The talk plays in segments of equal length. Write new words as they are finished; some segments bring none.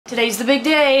Today's the big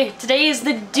day. Today is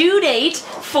the due date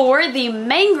for the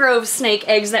mangrove snake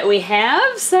eggs that we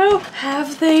have. So,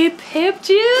 have they pipped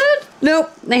yet?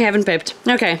 Nope, they haven't pipped.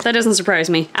 Okay, that doesn't surprise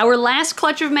me. Our last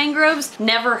clutch of mangroves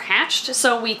never hatched,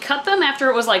 so we cut them after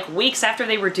it was like weeks after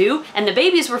they were due, and the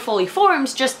babies were fully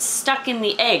formed, just stuck in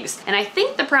the eggs. And I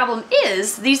think the problem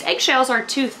is these eggshells are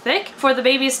too thick for the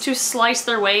babies to slice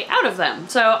their way out of them.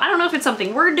 So I don't know if it's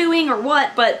something we're doing or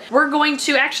what, but we're going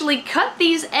to actually cut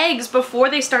these eggs before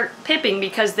they start pipping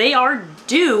because they are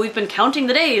due. We've been counting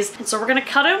the days, and so we're gonna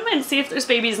cut them and see if there's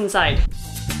babies inside.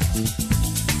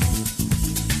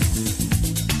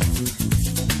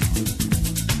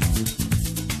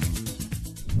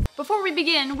 Before we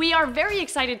begin, we are very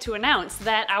excited to announce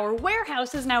that our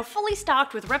warehouse is now fully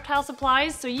stocked with reptile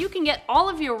supplies, so you can get all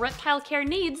of your reptile care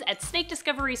needs at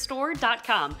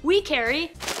snakediscoverystore.com. We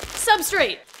carry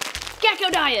substrate, gecko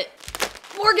diet,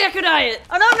 more gecko diet.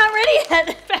 Oh no, I'm not ready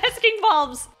yet. Basking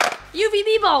bulbs,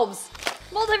 UVB bulbs,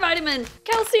 multivitamin,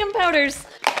 calcium powders,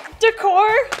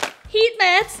 decor, heat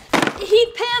mats,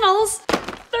 heat panels,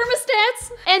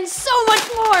 thermostats, and so much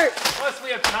more. Plus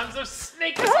we have tons of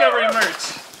snake discovery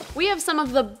merch. We have some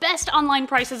of the best online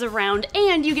prices around,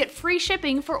 and you get free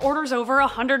shipping for orders over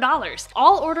 $100.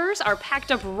 All orders are packed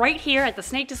up right here at the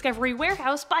Snake Discovery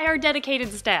warehouse by our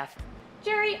dedicated staff.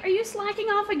 Jerry, are you slacking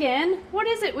off again? What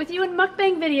is it with you and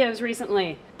mukbang videos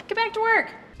recently? Get back to work.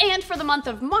 And for the month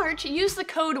of March, use the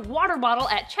code WATERBOTTLE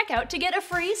at checkout to get a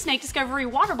free Snake Discovery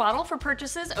water bottle for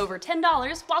purchases over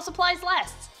 $10 while supplies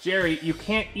last. Jerry, you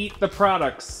can't eat the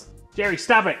products. Jerry,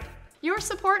 stop it. Your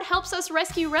support helps us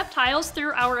rescue reptiles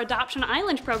through our Adoption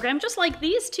Island program, just like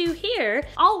these two here,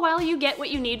 all while you get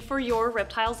what you need for your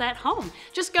reptiles at home.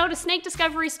 Just go to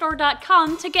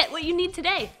snakediscoverystore.com to get what you need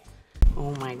today.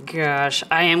 Oh my gosh,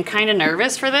 I am kind of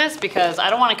nervous for this because I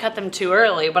don't want to cut them too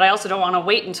early, but I also don't want to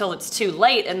wait until it's too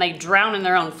late and they drown in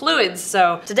their own fluids.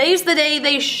 So today's the day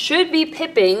they should be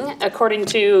pipping according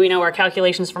to, our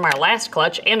calculations from our last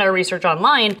clutch and our research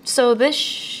online. So this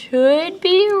should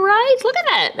be right. Look at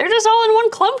that. They're just all in one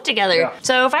clump together. Yeah.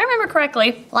 So if I remember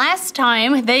correctly, last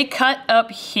time they cut up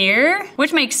here,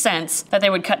 which makes sense that they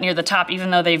would cut near the top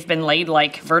even though they've been laid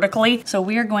like vertically. So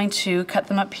we are going to cut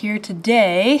them up here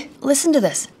today. Listen to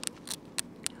this.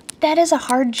 That is a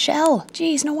hard shell.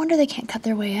 Geez, no wonder they can't cut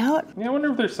their way out. Yeah, I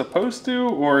wonder if they're supposed to,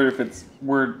 or if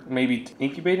we're maybe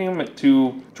incubating them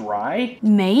too dry.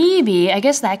 Maybe, I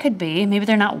guess that could be. Maybe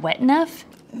they're not wet enough.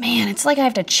 Man, it's like I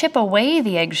have to chip away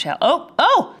the eggshell.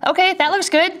 Oh, okay, that looks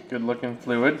good. Good looking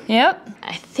fluid. Yep.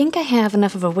 I think I have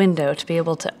enough of a window to be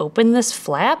able to open this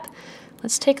flap.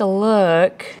 Let's take a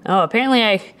look. Oh, apparently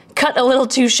I cut a little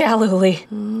too shallowly.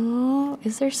 Oh,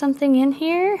 is there something in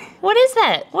here? What is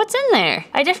that? What's in there?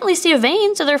 I definitely see a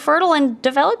vein, so they're fertile and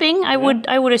developing, I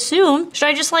would assume. Should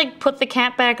I just like put the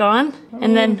cap back on?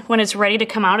 And then when it's ready to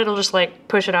come out, it'll just like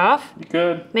push it off? You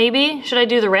could. Maybe? Should I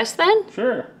do the rest then?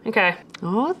 Sure. Okay.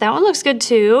 Oh, that one looks good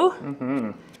too.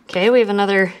 Mm-hmm. Okay, we have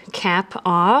another cap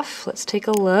off. Let's take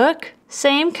a look.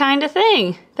 Same kind of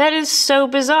thing. That is so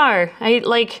bizarre.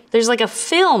 There's like a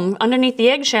film underneath the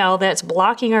eggshell that's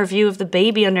blocking our view of the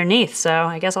baby underneath. So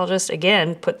I guess I'll just,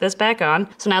 again, put this back on.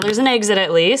 So now there's an exit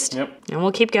at least. Yep. And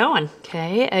we'll keep going.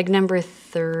 Okay, egg number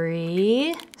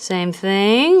 3. Same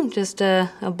thing, just a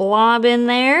blob in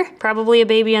there. Probably a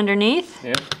baby underneath.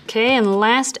 Yep. Okay, and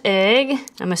last egg,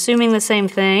 I'm assuming the same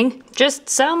thing. Just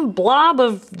some blob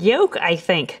of yolk, I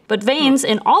think. But veins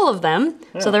in all of them.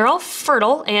 Yeah. So they're all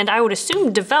fertile, and I would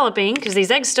assume developing, because these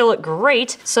eggs still look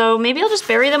great. So maybe I'll just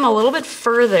bury them a little bit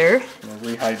further.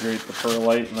 We'll rehydrate the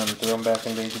perlite and then throw them back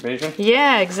into incubation?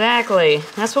 Yeah, exactly.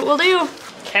 That's what we'll do.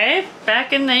 Okay,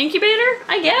 back in the incubator,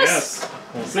 I guess. Yes,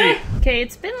 we'll see. Okay,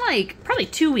 it's been like probably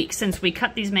 2 weeks since we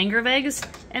cut these mangrove eggs,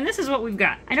 and this is what we've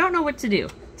got. I don't know what to do.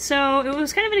 So it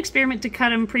was kind of an experiment to cut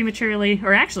them prematurely,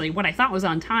 or actually what I thought was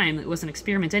on time. It was an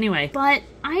experiment anyway. But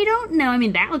I don't know. I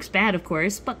mean, that looks bad, of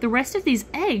course, but the rest of these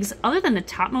eggs, other than the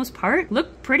topmost part,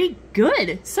 look pretty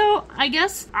good. So I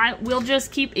guess we'll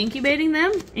just keep incubating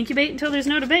them. Incubate until there's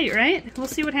no debate, right? We'll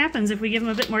see what happens if we give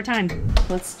them a bit more time.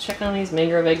 Let's check on these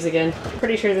mangrove eggs again.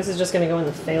 Pretty sure this is just gonna go in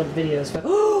the failed videos, but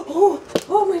oh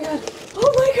my god.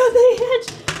 Oh my god, they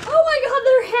hatched. Oh my god,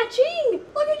 they're hatching.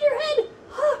 Look at your head.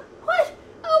 Huh, what?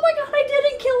 Oh my god, I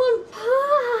didn't kill him!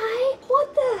 Hi!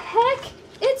 What the heck?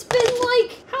 It's been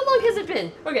like, how long has it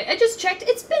been? Okay, I just checked.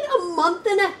 It's been a month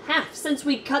and a half since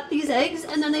we cut these eggs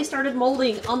and then they started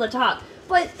molding on the top.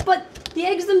 But the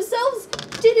eggs themselves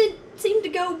didn't seem to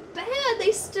go bad.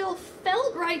 They still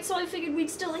felt right, so I figured we'd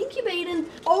still incubate, and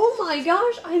oh my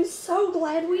gosh, I'm so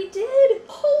glad we did.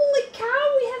 Holy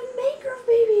cow, we have mangrove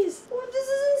babies. Oh, this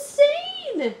is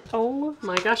insane. Oh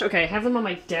my gosh. Okay, I have them on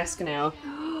my desk now.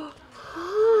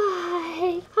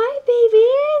 Hi. Hi,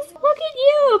 babies. Look at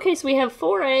you. Okay, so we have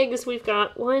 4 eggs. We've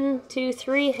got 1, 2,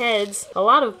 3 heads. A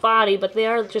lot of body, but they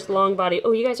are just long body.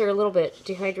 Oh, you guys are a little bit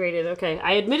dehydrated. Okay,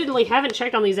 I admittedly haven't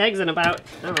checked on these eggs in about,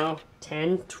 I don't know,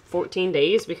 10, 14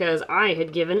 days because I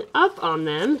had given up on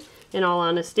them, in all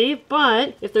honesty.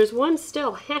 But if there's one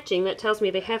still hatching, that tells me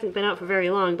they haven't been out for very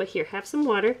long. But here, have some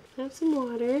water. Have some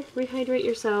water. Rehydrate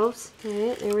yourselves.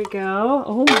 Okay, there we go.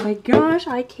 Oh my gosh,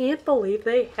 I can't believe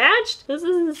they hatched. This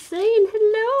is insane.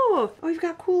 Hello. Oh, you've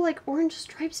got cool like orange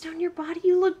stripes down your body.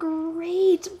 You look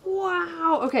great.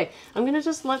 Wow. Okay, I'm gonna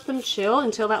just let them chill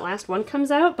until that last one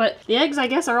comes out. But the eggs, I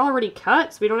guess, are already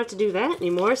cut, so we don't have to do that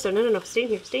anymore. So no, stay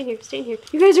here, stay here, stay here.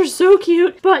 You guys are so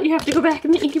cute, but you have to go back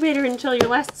in the incubator until your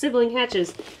last sibling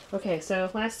hatches. Okay,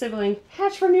 so last sibling,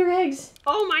 hatch from your eggs.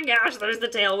 Oh my gosh, there's the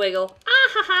tail wiggle. Ah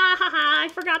ha ha ha ha, I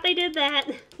forgot they did that.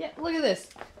 Yeah, look at this.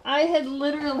 I had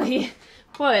literally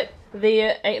put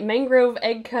the Mangrove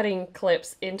egg cutting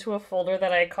clips into a folder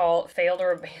that I call failed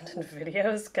or abandoned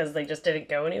videos because they just didn't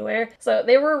go anywhere. So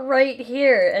they were right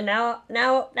here, and now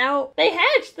they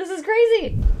hatched. This is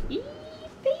crazy. Eee,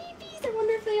 babies, I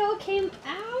wonder if they all came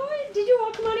out. Did you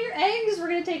all come out of your eggs? We're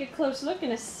gonna take a close look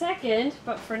in a second,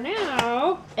 but for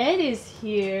now, Ed is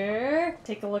here.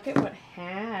 Take a look at what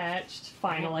hatched,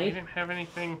 finally. We didn't have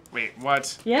anything. Wait,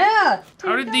 what? Yeah.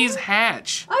 How did these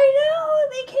hatch? I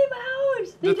know, they came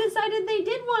out. They decided they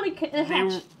did want to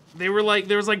hatch. They were like,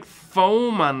 there was like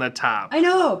foam on the top. I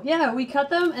know, yeah, we cut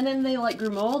them and then they like grew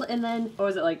mold and then, what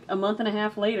was it, like a month and a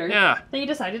half later? Yeah. They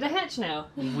decided to hatch now.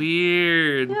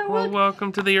 Weird. Yeah, well,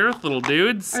 welcome to the earth, little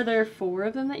dudes. Are there 4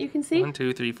 of them that you can see? 1,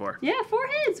 2, 3, 4. Yeah, 4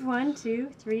 heads. 1, 2,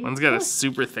 3, One's got 4. a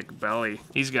super thick belly.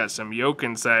 He's got some yolk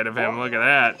inside of him. Look at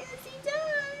that. Yes, he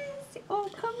does. Oh,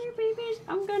 come here, babies.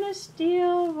 I'm gonna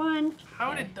steal one.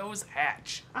 How did those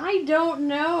hatch? I don't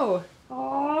know.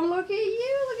 Oh, look at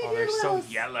you. Look at your they're so little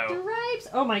yellow. stripes.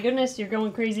 Oh my goodness, you're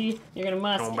going crazy. You're gonna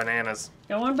must. Going bananas.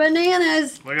 Going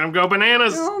bananas. Look at him go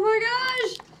bananas. Oh my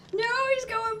gosh. No, he's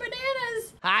going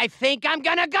bananas. I think I'm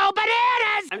gonna go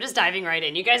bananas! I'm just diving right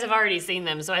in. You guys have already seen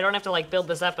them, so I don't have to like build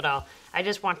this up at all. I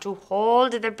just want to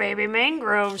hold the baby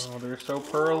mangroves. Oh, they're so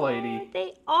pearl-lady.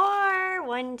 They are.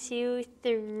 1, 2,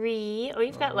 3. Oh,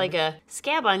 you've got like a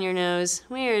scab on your nose.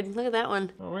 Weird. Look at that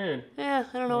one. Oh, weird. Yeah,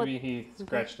 I don't know Maybe he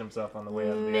scratched himself on the way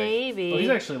out of the egg. Maybe. Oh, he's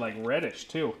actually like reddish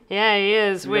too. Yeah, he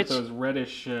is. He's Which got those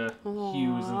reddish hues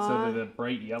instead of the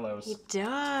bright yellows. he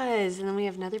does. And then we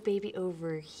have another baby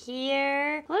over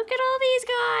here. Look at all these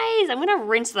guys. I'm gonna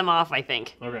rinse them off, I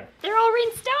think. Okay. They're all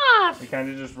rinsed off. We kind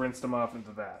of just rinsed them off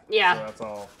into that. Yeah. So that's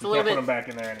all. a You little can't put bit- them back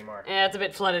in there anymore. Yeah, it's a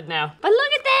bit flooded now. But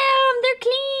look at them! They're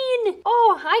clean!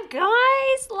 Oh, hi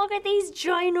guys! Look at these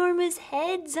ginormous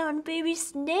heads on baby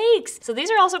snakes. So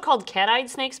these are also called cat-eyed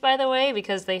snakes, by the way,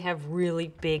 because they have really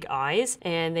big eyes,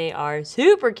 and they are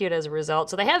super cute as a result.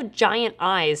 So they have giant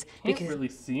eyes. You can't really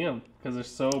see them because they're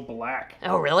so black.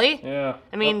 Oh, really? Yeah.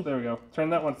 I mean- Oh, there we go. Turn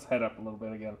that one's head up a little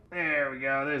bit again. There we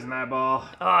go. There's an eyeball.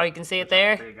 Oh, you can see it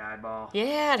there? Big eyeball.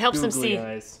 Yeah, it helps them Googly see.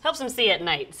 eyes. Helps them see at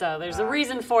night. So there's a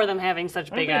reason for them having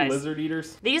such big Aren't they eyes. lizard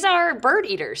eaters? These are bird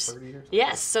eaters. Bird eaters?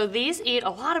 Yes, so these eat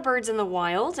a lot of birds in the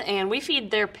wild, and we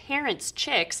feed their parents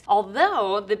chicks.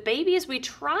 Although the babies, we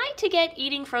try to get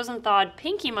eating frozen thawed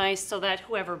pinky mice so that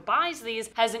whoever buys these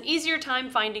has an easier time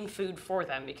finding food for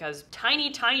them, because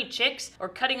tiny chicks or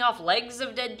cutting off legs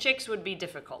of dead chicks would be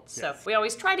difficult. So Yes. we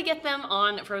always try to get them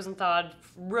on frozen thawed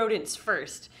rodents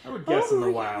first. I would guess in Oh the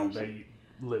my wild gosh. they eat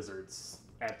lizards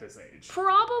at this age.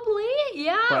 Probably,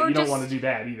 yeah. But or you don't just... want to do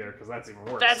that either because that's even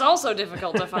worse. That's also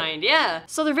difficult to find, yeah.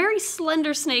 So they're very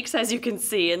slender snakes, as you can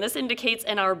see, and this indicates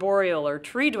an arboreal or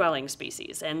tree-dwelling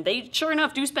species. And they, sure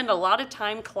enough, do spend a lot of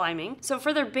time climbing. So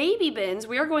for their baby bins,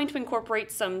 we are going to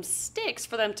incorporate some sticks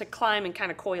for them to climb and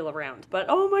kind of coil around. But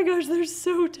oh my gosh, they're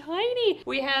so tiny.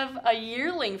 We have a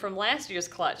yearling from last year's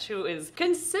clutch who is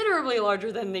considerably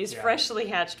larger than these freshly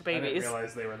hatched I babies. didn't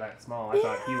realize they were that small. I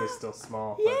thought he was still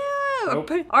small. But Yeah,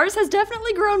 Nope. ours has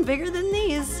definitely grown bigger than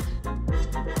these.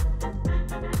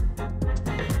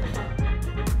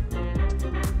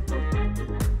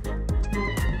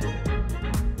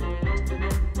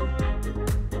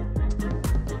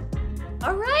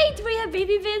 All right, we have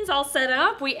baby bins all set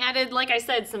up. We added, like I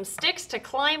said, some sticks to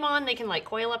climb on. They can like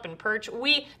coil up and perch.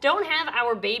 We don't have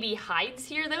our baby hides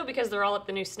here though because they're all at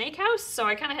the new snake house. So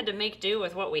I kind of had to make do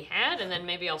with what we had, and then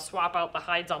maybe I'll swap out the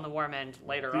hides on the warm end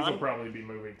later these on. will probably be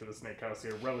moving to the snake house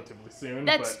here relatively soon.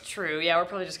 That's but true. Yeah, we're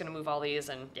probably just gonna move all these,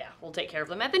 and yeah, we'll take care of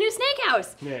them at the new snake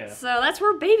house. Yeah. So that's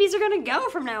where babies are gonna go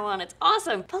from now on. It's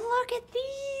awesome. But look at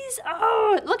these. babies.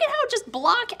 Oh, look at how just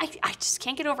I just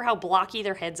can't get over how blocky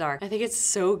their heads are. I think it's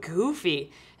so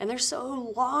goofy. And they're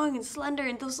so long and slender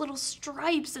and those little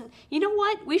stripes. And you know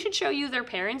what? We should show you their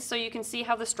parents so you can see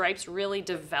how the stripes really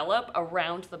develop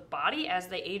around the body as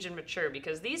they age and mature,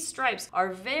 because these stripes are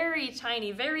very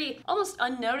tiny, very almost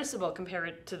unnoticeable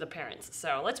compared to the parents.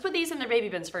 So let's put these in their baby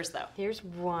bins first though. Here's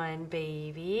one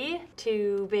baby,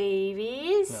 2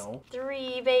 babies, No.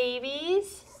 3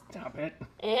 babies. Stop it.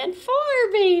 And 4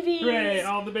 babies. Hooray,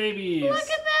 all the babies. Look at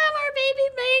them, our baby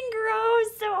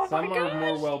mangroves. Oh Some my are gosh.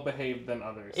 more well behaved than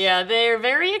others. Yeah, they're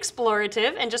very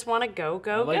explorative and just want to go.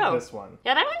 I like this one.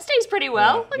 Yeah, that one stays pretty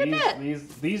well. Yeah, Look at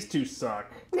that. These two suck.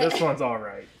 This one's all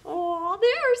right. Oh, they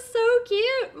are so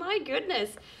cute. My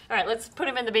goodness. All right, let's put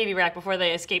them in the baby rack before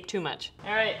they escape too much.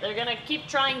 All right, they're going to keep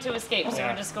trying to escape, so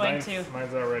we're just going to...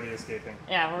 Mine's already escaping.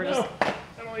 Yeah, we're just...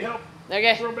 Emily, help.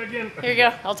 Okay. Throw back in. Here you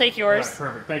go. I'll take yours. Right,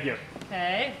 perfect. Thank you.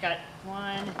 Okay, got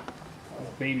 1.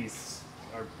 Babies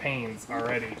are pains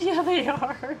already. Yeah, they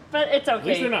are, but it's okay. At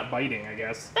least they're not biting, I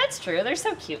guess. That's true. They're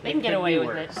so cute. They can get away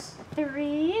with it.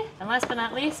 3. And last but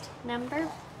not least, number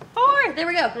 4. There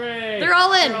we go. Hooray. They're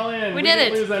all in. They're all in. We did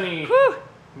didn't it. lose any. Whew.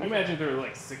 Can you imagine if there were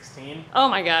like 16? Oh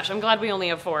my gosh, I'm glad we only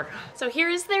have 4. So here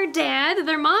is their dad.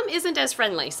 Their mom isn't as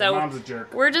friendly, so Mom's a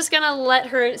jerk. we're just gonna let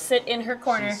her sit in her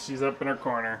corner. She's up in her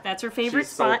corner. That's her favorite She's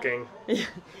spot. sulking.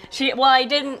 Well, I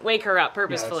didn't wake her up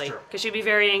purposefully, true. because she'd be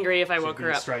very angry if I woke She'd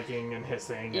her be up. striking and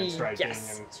hissing and striking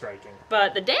Yes. and striking.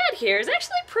 But the dad here is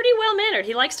actually pretty well mannered.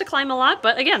 He likes to climb a lot,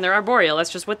 but again, they're arboreal. That's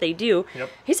just what they do. Yep.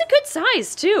 He's a good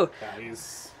size too. Yeah,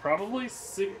 he's probably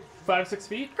 5, 6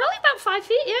 feet. Probably about 5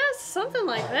 feet, yeah, something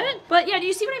like that. But yeah, do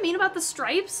you see what I mean about the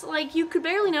stripes? Like, you could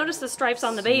barely notice the stripes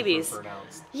on the babies. Super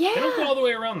pronounced. Yeah. They don't go all the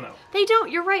way around though. They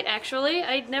don't, you're right, actually.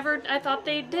 I thought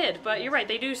they did, but you're right,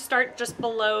 they do start just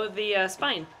below the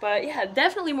spine. But yeah,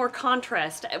 definitely more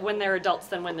contrast when they're adults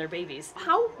than when they're babies.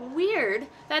 How weird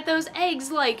that those eggs,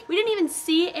 like, we didn't even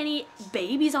see any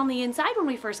babies on the inside when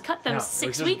we first cut them No, it was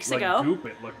 6 just, weeks like, ago. Goop,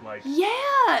 it looked like.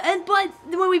 Yeah, but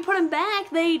when we put them back,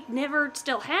 they never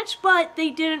still hatched, but they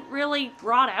didn't really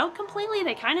rot out completely.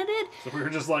 They kind of did. So we were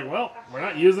just like, well, we're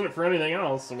not using it for anything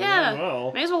else, so we might as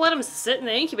well. May as well let them sit in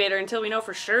the incubator until we know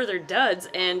for sure they're duds.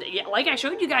 And yeah, like I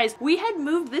showed you guys, we had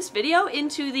moved this video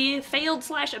into the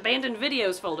failed/abandoned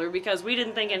videos folder because we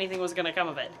didn't think anything was gonna come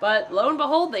of it. But lo and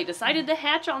behold, they decided to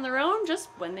hatch on their own just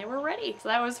when they were ready. So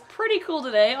that was pretty cool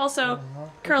today. Also,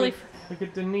 Curly... Look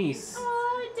at Denise.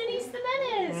 Oh, Denise the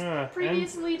Menace! Yeah,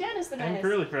 Previously Dennis the Menace. And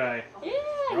Curly Fry. Yeah,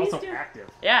 They're he's also doing... active.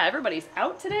 Yeah, everybody's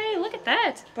out today. Look at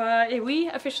that. But we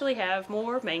officially have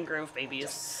more mangrove babies.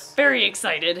 Yes. Very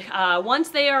excited. Once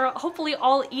they are hopefully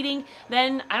all eating,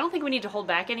 then I don't think we need to hold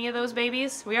back any of those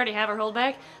babies. We already have our hold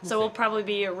back, so we'll probably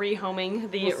be rehoming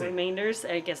the remainders.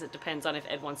 I guess it depends on if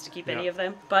Ed wants to keep any of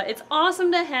them. But it's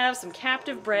awesome to have some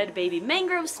captive bred baby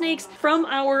mangrove snakes from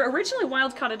our originally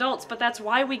wild caught adults, but that's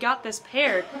why we got this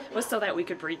pair, was so that we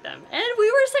could breed them. And we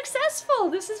were successful.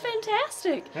 This is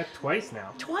fantastic. Yeah, twice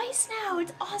now. Twice now.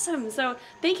 It's awesome. So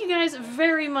thank you guys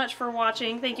very much for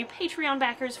watching. Thank you Patreon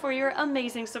backers for your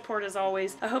amazing support as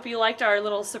always. I hope you liked our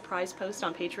little surprise post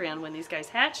on Patreon when these guys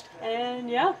hatched. And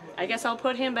yeah, I guess I'll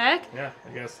put him back. Yeah,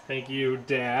 I guess thank you,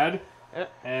 Dad.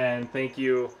 And thank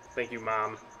you,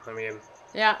 Mom. I mean,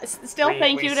 yeah, still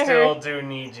thank you to we her. still do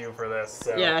need you for this.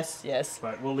 So. Yes, yes.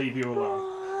 But we'll leave you alone.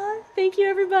 Aww, thank you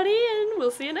everybody, and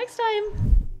we'll see you next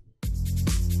time.